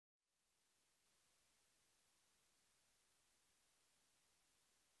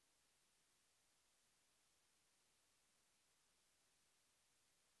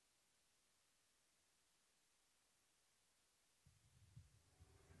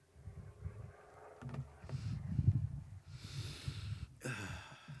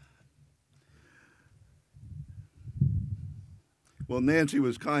Well, Nancy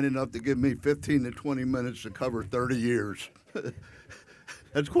was kind enough to give me 15 to 20 minutes to cover 30 years.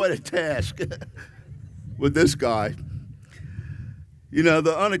 That's quite a task with this guy. You know,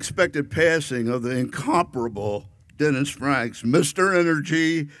 the unexpected passing of the incomparable Dennis Franks, Mr.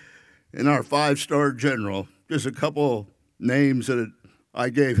 Energy, and our five-star general. Just a couple names that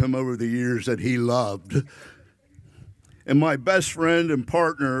I gave him over the years that he loved. And my best friend and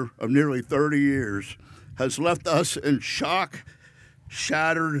partner of nearly 30 years has left us in shock,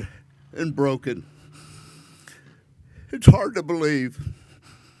 shattered, and broken. It's hard to believe.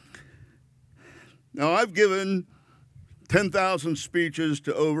 Now, I've given 10,000 speeches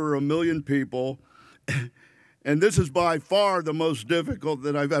to over 1 million people, and this is by far the most difficult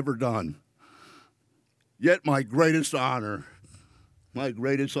that I've ever done. Yet my greatest honor.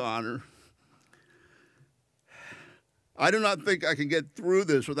 I do not think I can get through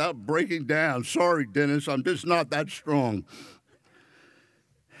this without breaking down. Sorry, Dennis, I'm just not that strong.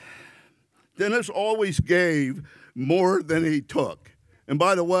 Dennis always gave more than he took. And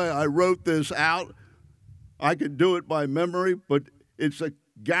by the way, I wrote this out. I could do it by memory, but it's a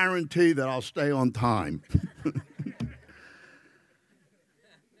guarantee that I'll stay on time.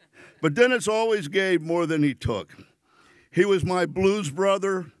 But Dennis always gave more than he took. He was my blues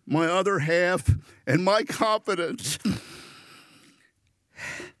brother, my other half, and my confidence.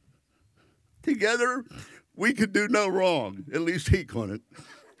 Together, we could do no wrong. At least he couldn't.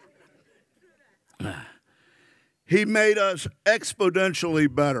 He made us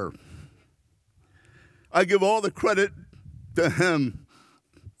exponentially better. I give all the credit to him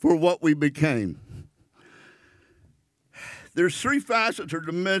for what we became. There's 3 facets or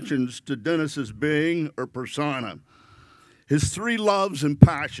dimensions to Dennis's being or persona. His 3 loves and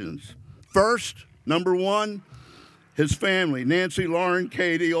passions. First, number 1, his family, Nancy, Lauren,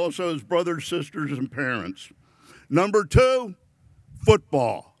 Katie, also his brothers, sisters, and parents. Number 2,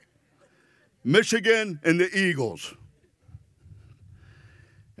 football, Michigan and the Eagles.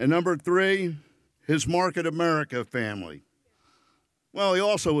 And number 3, his Market America family. Well, he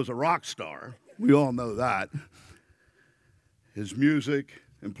also was a rock star. We all know that. His music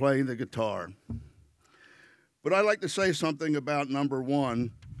and playing the guitar. But I'd like to say something about number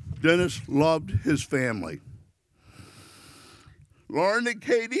 1. Dennis loved his family. Lauren and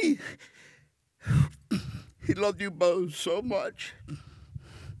Katie, he loved you both so much.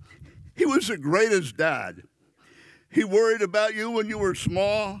 He was the greatest dad. He worried about you when you were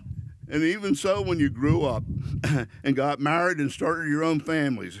small, and even so when you grew up and got married and started your own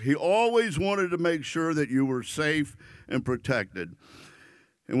families. He always wanted to make sure that you were safe and protected.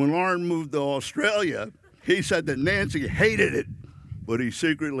 And when Lauren moved to Australia, he said that Nancy hated it, but he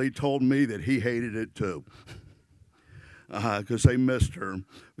secretly told me that he hated it too, because they missed her.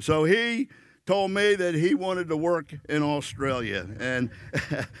 So he told me that he wanted to work in Australia, and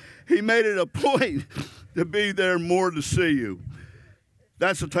he made it a point to be there more to see you.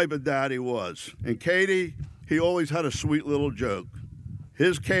 That's the type of dad he was. And Katie, he always had a sweet little joke.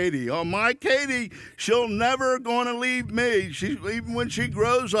 His Katie, oh, my Katie, she'll never going to leave me. Even when she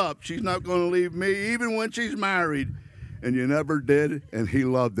grows up, she's not going to leave me, even when she's married. And you never did, and he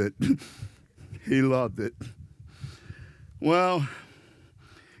loved it. He loved it. Well,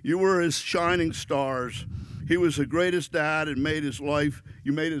 you were his shining stars. He was the greatest dad and you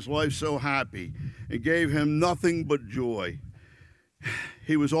made his life so happy and gave him nothing but joy.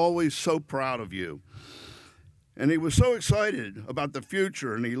 He was always so proud of you. And he was so excited about the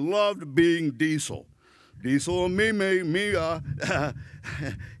future, and he loved being Diesel. Diesel and Mia,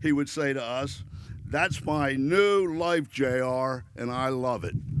 he would say to us, that's my new life, JR, and I love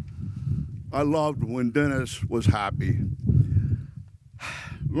it. I loved when Dennis was happy.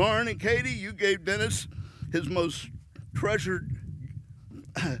 Lauren and Katie, you gave Dennis his most treasured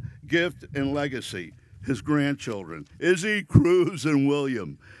gift and legacy, his grandchildren, Izzy, Cruz, and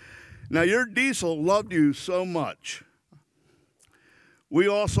William. Now, your Diesel loved you so much. We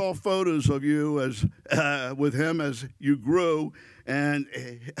all saw photos of you with him as you grew, and,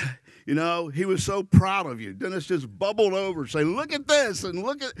 you know, he was so proud of you. Dennis just bubbled over, saying, look at this, and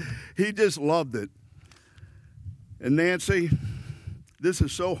he just loved it. And Nancy, this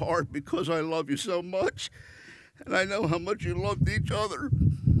is so hard because I love you so much, and I know how much you loved each other.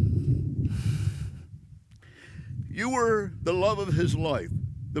 You were the love of his life.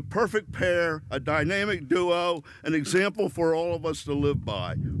 The perfect pair, a dynamic duo, an example for all of us to live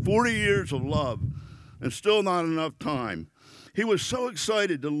by. 40 years of love, and still not enough time. He was so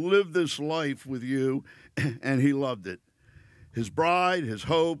excited to live this life with you, and he loved it. His bride, his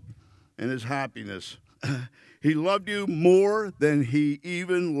hope, and his happiness. He loved you more than he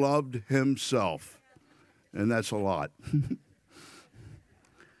even loved himself. And that's a lot.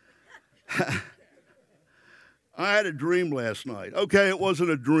 I had a dream last night. Okay, it wasn't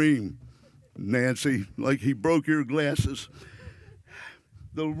a dream, Nancy, like he broke your glasses.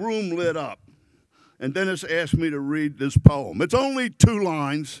 The room lit up, and Dennis asked me to read this poem. It's only 2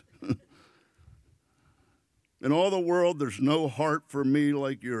 lines. In all the world, there's no heart for me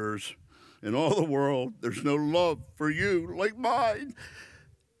like yours. In all the world, there's no love for you like mine.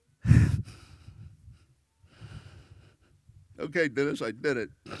 Okay, Dennis, I did it.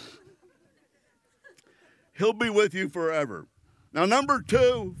 He'll be with you forever. Now, number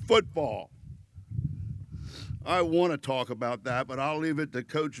 2, football. I want to talk about that, but I'll leave it to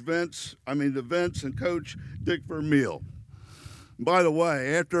Vince and Coach Dick Vermeil. By the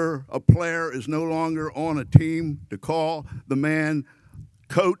way, after a player is no longer on a team, to call the man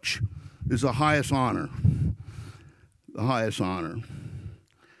coach is the highest honor. The highest honor.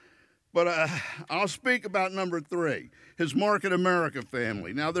 But I'll speak about number 3, his Market America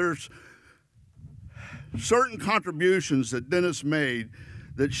family. Now, there's certain contributions that Dennis made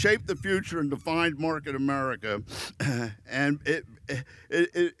that shaped the future and defined Market America, and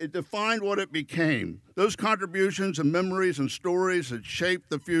it defined what it became. Those contributions and memories and stories that shaped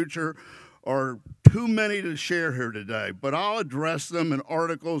the future are too many to share here today, but I'll address them in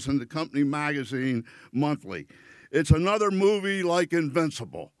articles in the company magazine monthly. It's another movie like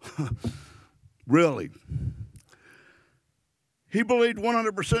Invincible, really. He believed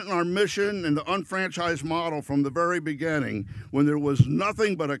 100% in our mission and the unfranchised model from the very beginning, when there was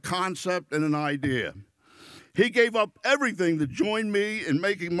nothing but a concept and an idea. He gave up everything to join me in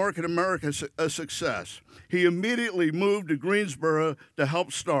making Market America a success. He immediately moved to Greensboro to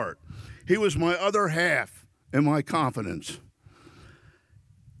help start. He was my other half and my confidence.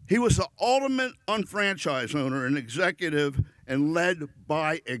 He was the ultimate unfranchised owner and executive and led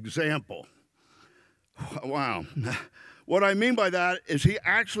by example. Wow. What I mean by that is he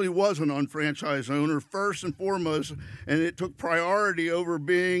actually was an unfranchised owner first and foremost, and it took priority over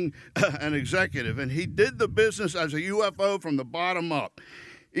being an executive. And he did the business as a UFO from the bottom up,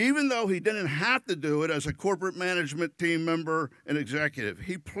 even though he didn't have to do it as a corporate management team member and executive.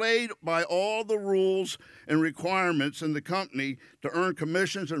 He played by all the rules and requirements in the company to earn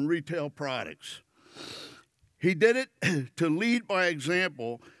commissions and retail products. He did it to lead by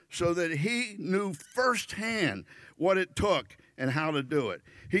example so that he knew firsthand what it took and how to do it.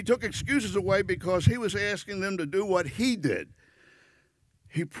 He took excuses away because he was asking them to do what he did.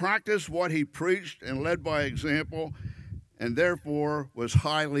 He practiced what he preached and led by example, and therefore was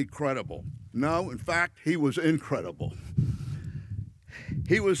highly credible. No, in fact, he was incredible.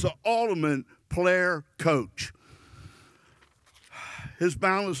 He was the ultimate player coach. His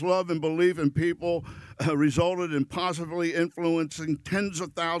boundless love and belief in people resulted in positively influencing tens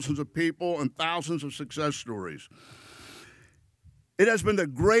of thousands of people and thousands of success stories. It has been the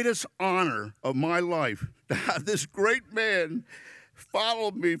greatest honor of my life to have this great man follow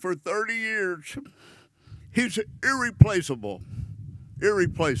me for 30 years. He's irreplaceable,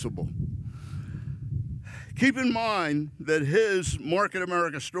 irreplaceable. Keep in mind that his Market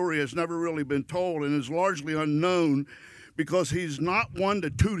America story has never really been told and is largely unknown, because he's not one to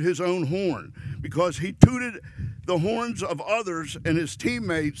toot his own horn, because he tooted the horns of others and his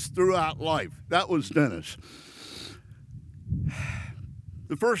teammates throughout life. That was Dennis.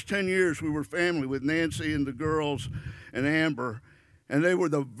 The first 10 years we were family with Nancy and the girls and Amber, and they were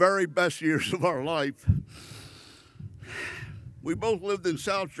the very best years of our life. We both lived in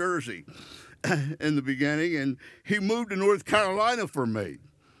South Jersey in the beginning, and he moved to North Carolina for me.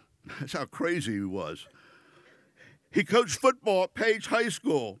 That's how crazy he was. He coached football at Page High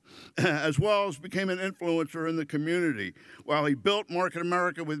School, as well as became an influencer in the community, while he built Market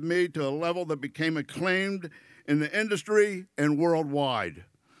America with me to a level that became acclaimed in the industry and worldwide.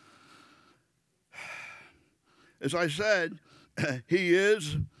 As I said, he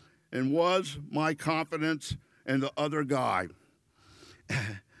is and was my confidence and the other guy.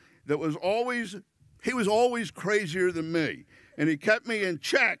 He was always crazier than me, and he kept me in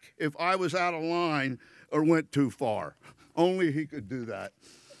check if I was out of line or went too far. Only he could do that.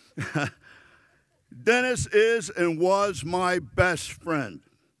 Dennis is and was my best friend,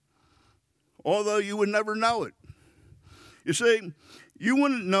 although you would never know it. You see, you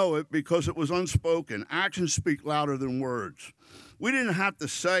wouldn't know it because it was unspoken. Actions speak louder than words. We didn't have to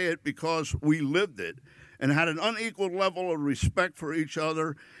say it because we lived it and had an unequal level of respect for each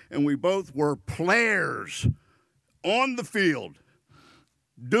other, and we both were players on the field,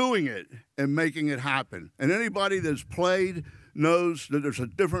 doing it and making it happen. And anybody that's played knows that there's a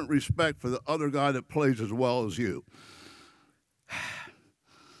different respect for the other guy that plays as well as you.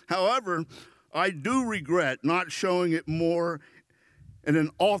 However, I do regret not showing it more in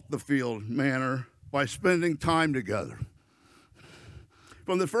an off-the-field manner by spending time together.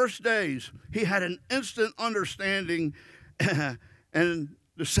 From the first days, he had an instant understanding and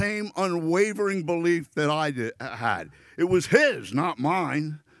the same unwavering belief that I had. It was his, not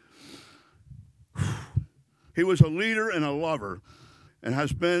mine. He was a leader and a lover and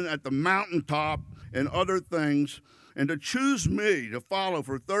has been at the mountaintop and other things. And to choose me to follow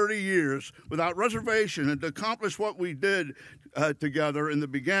for 30 years without reservation and to accomplish what we did together in the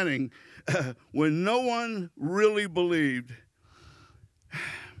beginning when no one really believed,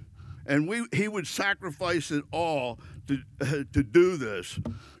 and he would sacrifice it all to do this,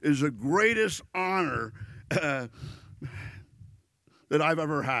 is the greatest honor that I've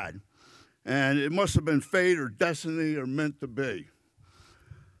ever had. And it must have been fate or destiny or meant to be.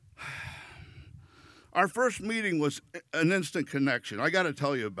 Our first meeting was an instant connection. I got to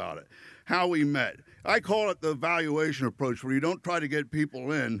tell you about it, how we met. I call it the evaluation approach, where you don't try to get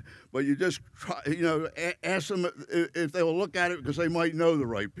people in, but you just try, ask them if they will look at it because they might know the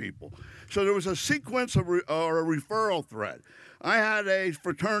right people. So there was a sequence or a referral thread. I had a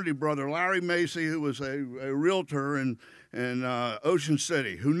fraternity brother, Larry Macy, who was a realtor in Ocean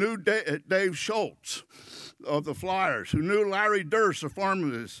City, who knew Dave Schultz of the Flyers, who knew Larry Durst, the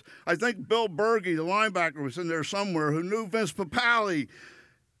pharmacist. I think Bill Berge, the linebacker, was in there somewhere, who knew Vince Papali,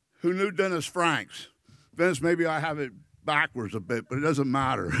 who knew Dennis Franks. Vince, maybe I have it backwards a bit, but it doesn't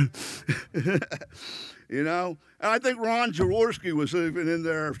matter. And I think Ron Jaworski was even in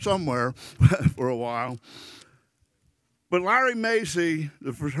there somewhere for a while. But Larry Macy,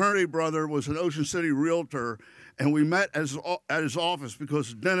 the fraternity brother, was an Ocean City realtor, and we met at his office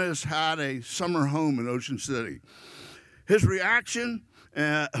because Dennis had a summer home in Ocean City. His reaction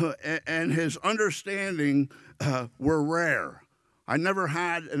and his understanding were rare. I never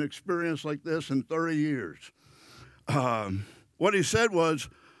had an experience like this in 30 years. What he said was,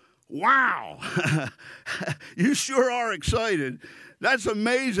 "Wow, you sure are excited. That's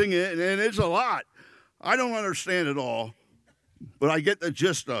amazing, and it's a lot. I don't understand it all, but I get the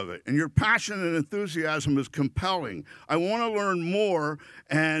gist of it. And your passion and enthusiasm is compelling. I want to learn more,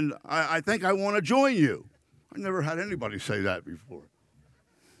 and I think I want to join you." I never had anybody say that before.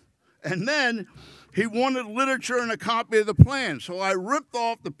 And then he wanted literature and a copy of the plan. So I ripped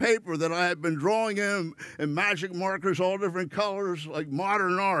off the paper that I had been drawing in magic markers, all different colors, like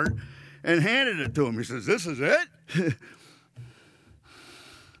modern art, and handed it to him. He says, "This is it?"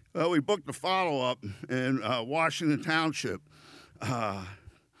 Well, we booked a follow-up in Washington Township.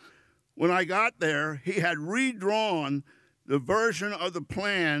 When I got there, he had redrawn the version of the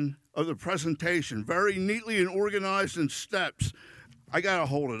plan of the presentation, very neatly and organized in steps. I got to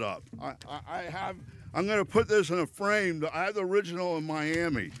hold it up. I'm going to put this in a frame. I have the original in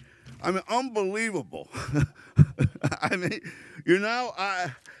Miami. I mean, unbelievable. I mean,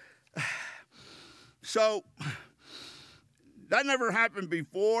 so that never happened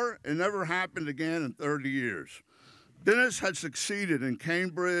before and never happened again in 30 years. Dennis had succeeded in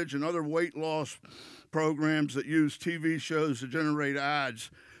Cambridge and other weight loss programs that use TV shows to generate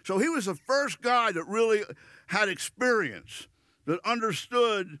ads. So he was the first guy that really had experience, that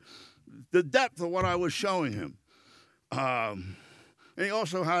understood the depth of what I was showing him. And he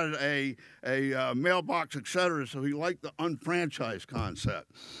also had a mailbox, et cetera, so he liked the unfranchised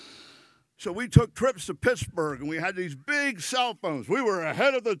concept. So we took trips to Pittsburgh, and we had these big cell phones. We were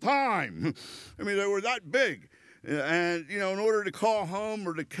ahead of the time. I mean, they were that big. And, in order to call home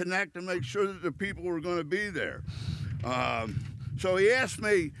or to connect and make sure that the people were going to be there. So he asked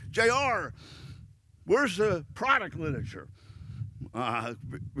me, "JR, where's the product literature?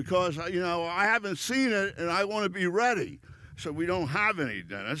 Because, I haven't seen it, and I want to be ready." So "We don't have any,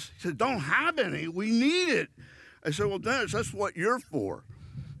 Dennis." He said, "Don't have any? We need it." I said, "Well, Dennis, that's what you're for."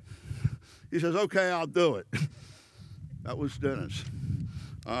 He says, "Okay, I'll do it." That was Dennis.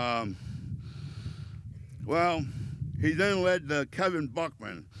 Well, he then led Kevin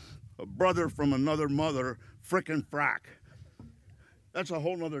Buckman, a brother from another mother, frickin' frack. That's a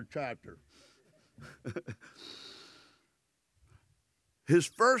whole nother chapter. His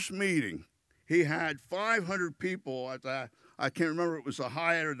first meeting, he had 500 people at I can't remember, it was the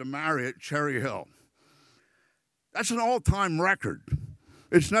Hyatt or the Marriott, Cherry Hill. That's an all-time record.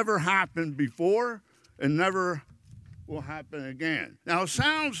 It's never happened before and never will happen again. Now, it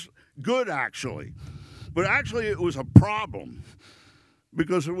sounds good, actually. But actually, it was a problem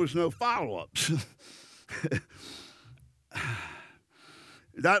because there was no follow-ups.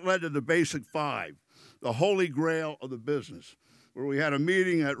 That led to the Basic Five, the holy grail of the business, where we had a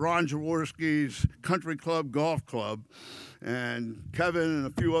meeting at Ron Jaworski's Country Club Golf Club, and Kevin and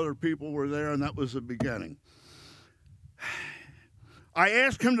a few other people were there, and that was the beginning. I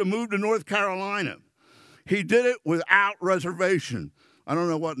asked him to move to North Carolina. He did it without reservation. I don't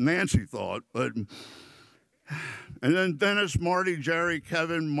know what Nancy thought, but... And then Dennis, Marty, Jerry,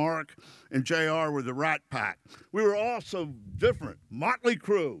 Kevin, Mark, and JR were the Rat Pack. We were all so different. Motley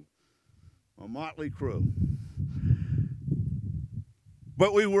Crue. A motley crew.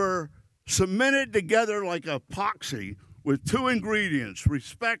 But we were cemented together like epoxy with two ingredients,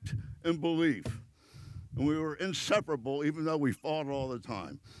 respect and belief. And we were inseparable, even though we fought all the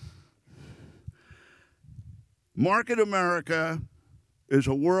time. Market America is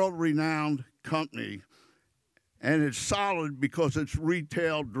a world-renowned company, and it's solid because it's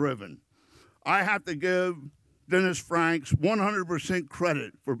retail-driven. I have to give Dennis Franks 100%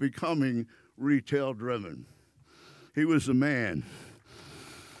 credit for becoming retail-driven. He was the man.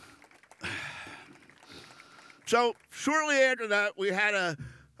 So shortly after that, we had a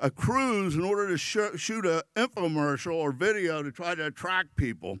cruise in order to shoot an infomercial or video to try to attract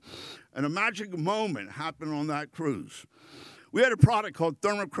people. And a magic moment happened on that cruise. We had a product called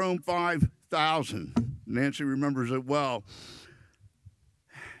Thermochrome 5000. Nancy remembers it well.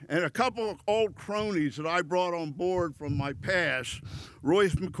 And a couple of old cronies that I brought on board from my past,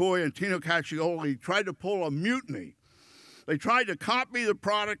 Royce McCoy and Tino Caccioli, tried to pull a mutiny. They tried to copy the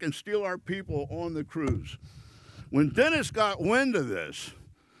product and steal our people on the cruise. When Dennis got wind of this,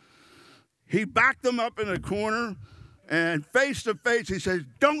 he backed them up in a corner and face to face, he says,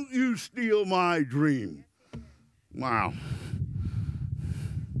 "Don't you steal my dream." Wow.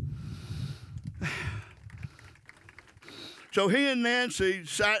 So he and Nancy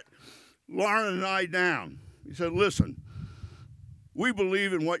sat Lauren and I down. He said, "Listen, we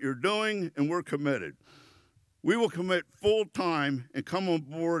believe in what you're doing and we're committed. We will commit full time and come on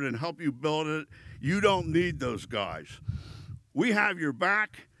board and help you build it. You don't need those guys. We have your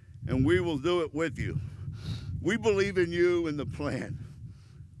back and we will do it with you. We believe in you and the plan."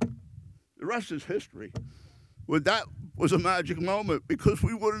 The rest is history. Well, that was a magic moment because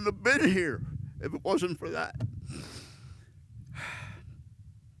we wouldn't have been here if it wasn't for that.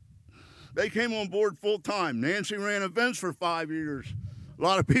 They came on board full time. Nancy ran events for 5 years. A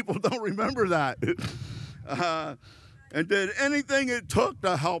lot of people don't remember that. And did anything it took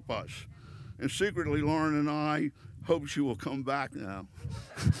to help us. And secretly, Lauren and I hope she will come back now.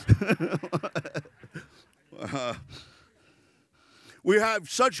 We have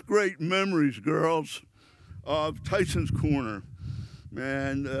such great memories, girls, of Tyson's Corner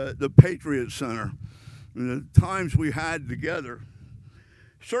and the Patriot Center and the times we had together.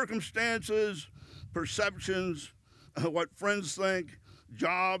 Circumstances, perceptions, what friends think,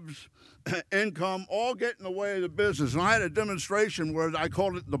 jobs, income, all get in the way of the business. And I had a demonstration where I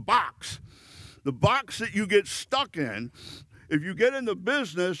called it the box. The box that you get stuck in. If you get in the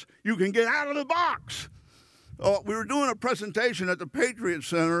business, you can get out of the box. We were doing a presentation at the Patriot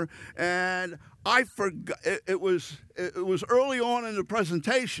Center, and I forgot. It was early on in the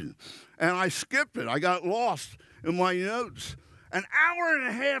presentation, and I skipped it. I got lost in my notes. An hour and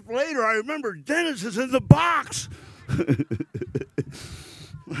a half later, I remember Dennis is in the box. You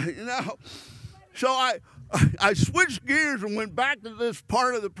know, so I switched gears and went back to this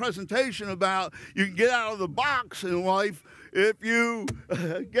part of the presentation about you can get out of the box in life if you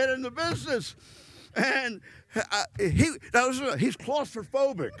get in the business. And he's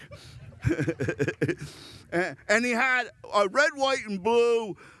claustrophobic. And he had a red, white, and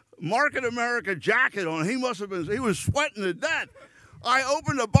blue Market America jacket on. He was sweating to death. I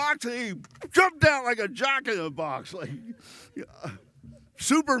opened the box and he jumped out like a jack in a box, like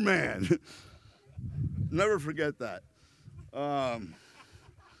Superman. Never forget that.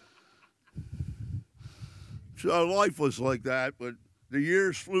 So life was like that, but the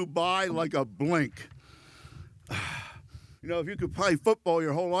years flew by like a blink. You know, if you could play football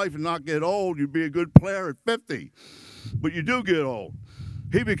your whole life and not get old, you'd be a good player at 50. But you do get old.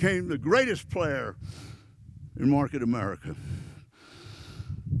 He became the greatest player in Market America.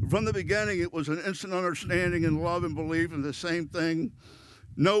 From the beginning, it was an instant understanding and love and belief in the same thing.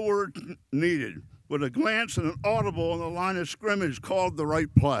 No word needed, but a glance and an audible on the line of scrimmage called the right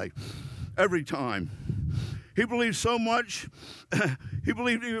play every time. He believed so much, he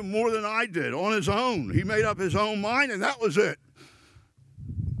believed even more than I did on his own. He made up his own mind, and that was it.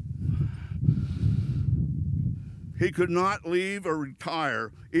 He could not leave or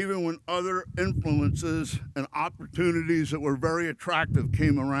retire, even when other influences and opportunities that were very attractive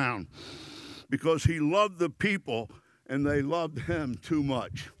came around, because he loved the people and they loved him too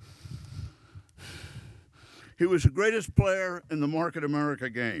much. He was the greatest player in the Market America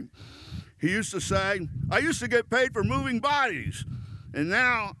game. He used to say, "I used to get paid for moving bodies, and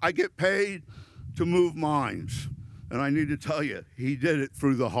now I get paid to move minds." And I need to tell you, he did it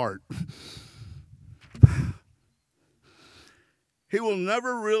through the heart. He will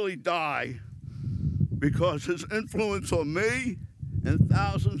never really die because his influence on me and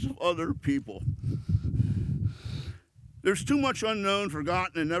thousands of other people. There's too much unknown,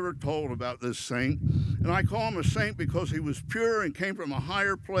 forgotten, and never told about this saint. And I call him a saint because he was pure and came from a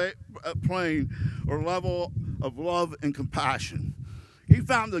higher plane or level of love and compassion. He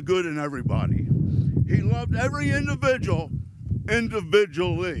found the good in everybody. He loved every individual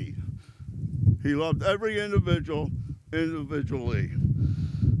individually. He loved every individual individually.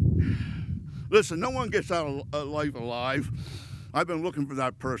 Listen, no one gets out of life alive. I've been looking for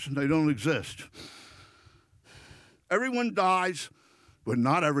that person. They don't exist. Everyone dies, but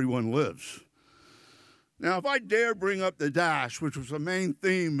not everyone lives. Now, if I dare bring up the dash, which was the main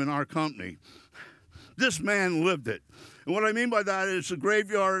theme in our company, this man lived it. And what I mean by that is the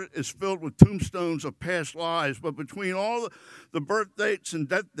graveyard is filled with tombstones of past lives, but between all the birth dates and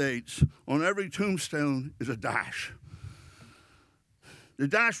death dates, on every tombstone is a dash. The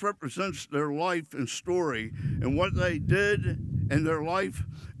dash represents their life and story and what they did in their life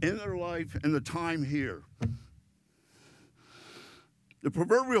and the time here. The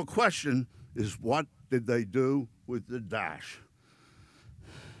proverbial question is, what did they do with the dash?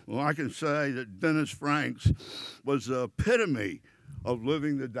 Well, I can say that Dennis Franks was the epitome of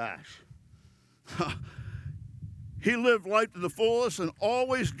living the dash. He lived life to the fullest and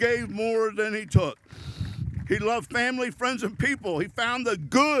always gave more than he took. He loved family, friends, and people. He found the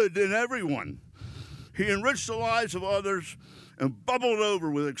good in everyone. He enriched the lives of others and bubbled over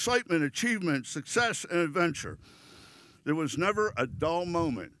with excitement, achievement, success, and adventure. There was never a dull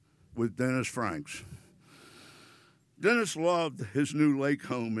moment with Dennis Franks. Dennis loved his new lake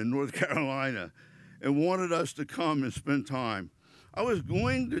home in North Carolina and wanted us to come and spend time. I was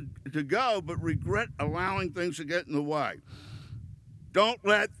going to go, but regret allowing things to get in the way. Don't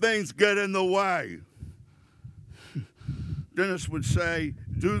let things get in the way. Dennis would say,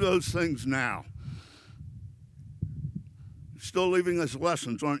 do those things now. Still leaving us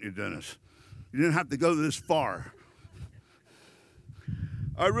lessons, aren't you, Dennis? You didn't have to go this far.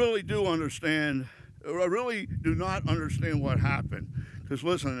 I really do not understand what happened. Because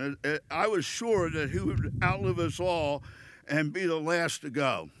listen, I was sure that he would outlive us all and be the last to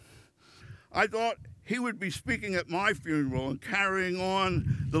go. I thought he would be speaking at my funeral and carrying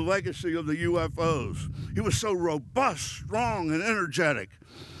on the legacy of the UFOs. He was so robust, strong, and energetic.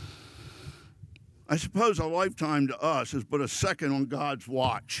 I suppose a lifetime to us is but a second on God's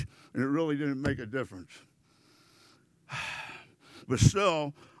watch, and it really didn't make a difference. But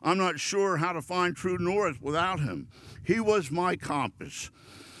still, I'm not sure how to find true north without him. He was my compass.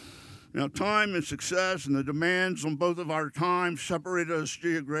 Now, time and success and the demands on both of our time separated us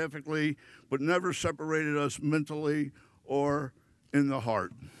geographically, but never separated us mentally or in the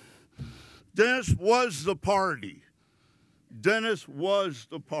heart. Dennis was the party. Dennis was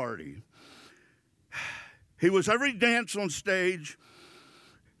the party. He was every dance on stage.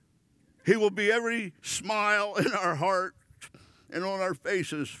 He will be every smile in our heart and on our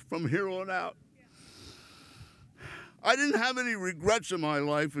faces from here on out. I didn't have any regrets in my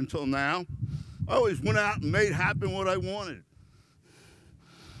life until now. I always went out and made happen what I wanted.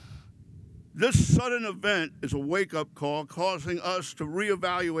 This sudden event is a wake-up call causing us to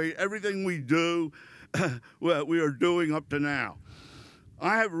reevaluate everything we do, what we are doing up to now.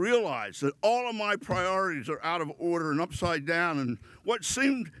 I have realized that all of my priorities are out of order and upside down, and what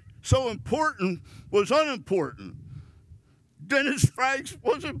seemed so important was unimportant. Dennis Franks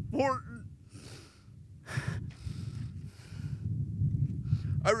was important.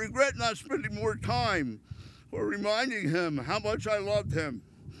 I regret not spending more time or reminding him how much I loved him.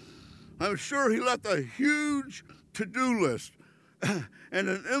 I'm sure he left a huge to-do list and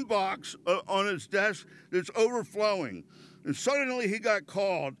an inbox on his desk that's overflowing. And suddenly he got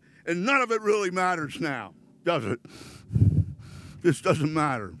called, and none of it really matters now, does it? This doesn't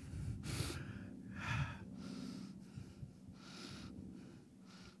matter.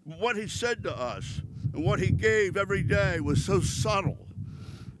 What he said to us and what he gave every day was so subtle,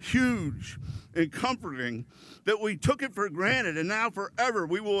 huge, and comforting that we took it for granted, and now forever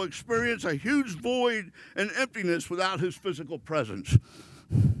we will experience a huge void and emptiness without his physical presence.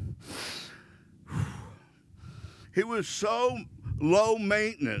 He was so low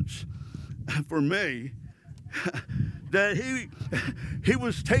maintenance for me that he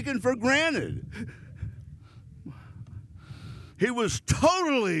was taken for granted. He was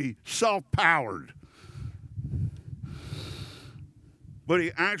totally self-powered. But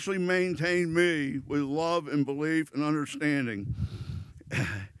he actually maintained me with love and belief and understanding.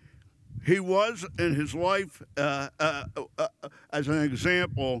 he was in his life, as an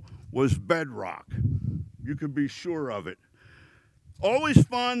example, was bedrock. You could be sure of it. Always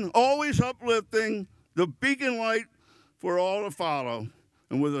fun, always uplifting, the beacon light for all to follow.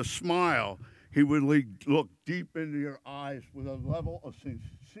 And with a smile, he would look deep into your eyes with a level of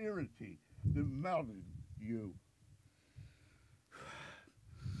sincerity that melted you.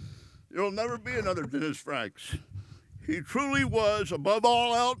 There'll never be another Dennis Franks. He truly was, above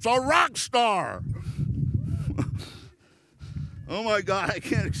all else, a rock star. Oh my God, I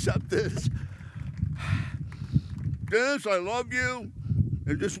can't accept this. Dennis, I love you,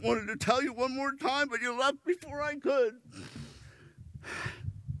 and just wanted to tell you one more time, but you left before I could.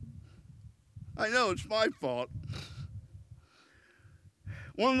 I know, it's my fault.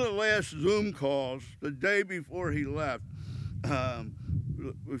 One of the last Zoom calls, the day before he left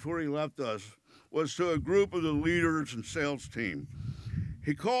us, was to a group of the leaders and sales team.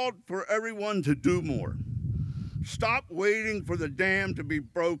 He called for everyone to do more. Stop waiting for the dam to be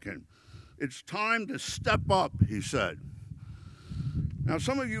broken. It's time to step up, he said. Now,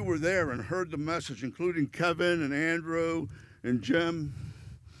 some of you were there and heard the message, including Kevin and Andrew and Jim.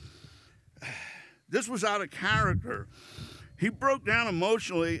 This was out of character. He broke down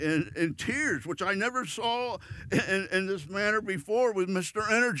emotionally in tears, which I never saw in this manner before with Mr.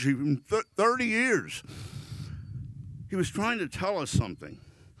 Energy in 30 years. He was trying to tell us something.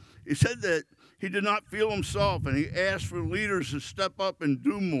 He said that he did not feel himself, and he asked for leaders to step up and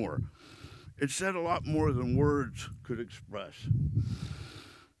do more. It said a lot more than words could express.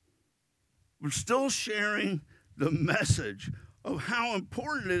 We're still sharing the message of how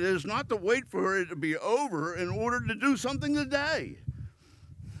important it is not to wait for it to be over in order to do something today.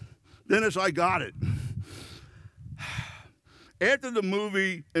 Dennis, I got it. After the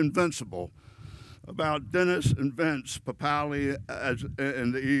movie Invincible, about Dennis and Vince Papale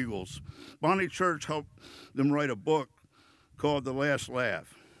and the Eagles, Bonnie Church helped them write a book called The Last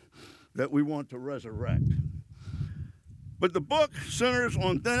Laugh that we want to resurrect. But the book centers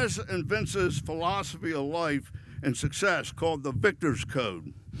on Dennis and Vince's philosophy of life and success called the Victor's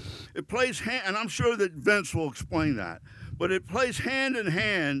Code. It plays hand, and I'm sure that Vince will explain that, but it plays hand in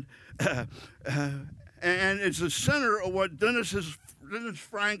hand, and it's the center of what Dennis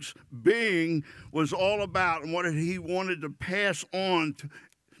Frank's being was all about and what he wanted to pass on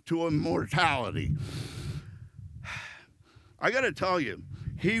to immortality. I got to tell you,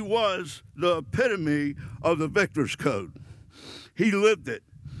 he was the epitome of the Victor's Code. He lived it.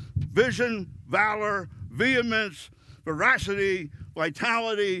 Vision, valor, vehemence, veracity,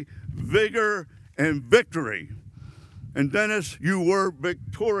 vitality, vigor, and victory. And Dennis, you were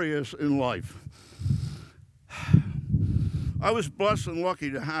victorious in life. I was blessed and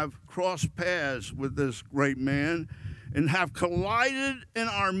lucky to have crossed paths with this great man and have collided in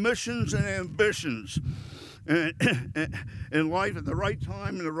our missions and ambitions in life at the right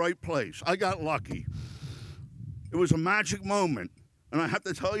time in the right place. I got lucky. It was a magic moment, and I have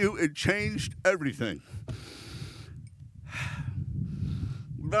to tell you, it changed everything.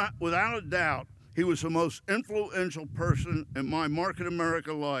 But without a doubt, he was the most influential person in my Market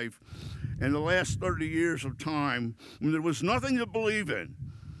America life in the last 30 years of time when there was nothing to believe in.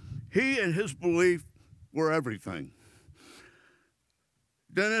 He and his belief were everything.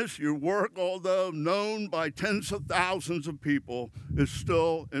 Dennis, your work, although known by tens of thousands of people, is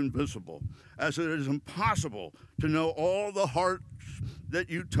still invisible, as it is impossible to know all the hearts that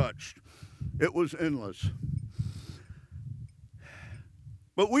you touched. It was endless.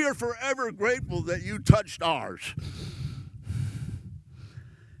 But we are forever grateful that you touched ours.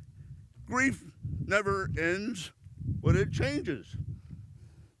 Grief never ends, but it changes.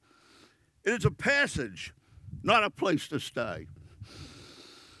 It is a passage, not a place to stay.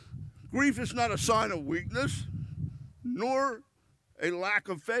 Grief is not a sign of weakness, nor a lack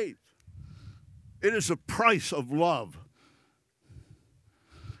of faith. It is a price of love.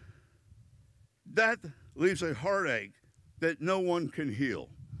 Death leaves a heartache that no one can heal,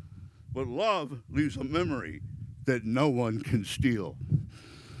 but love leaves a memory that no one can steal.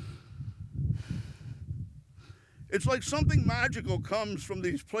 It's like something magical comes from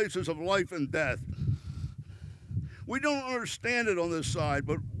these places of life and death. We don't understand it on this side,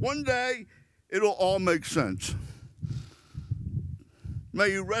 but one day it'll all make sense.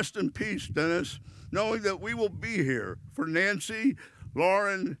 May you rest in peace, Dennis, knowing that we will be here for Nancy,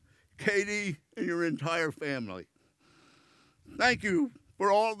 Lauren, Katie, and your entire family. Thank you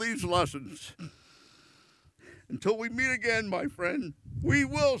for all these lessons. Until we meet again, my friend, we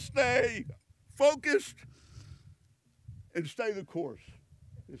will stay focused and stay the course.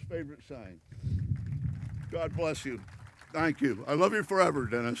 His favorite saying. God bless you. Thank you. I love you forever,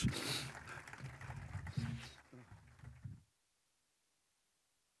 Dennis.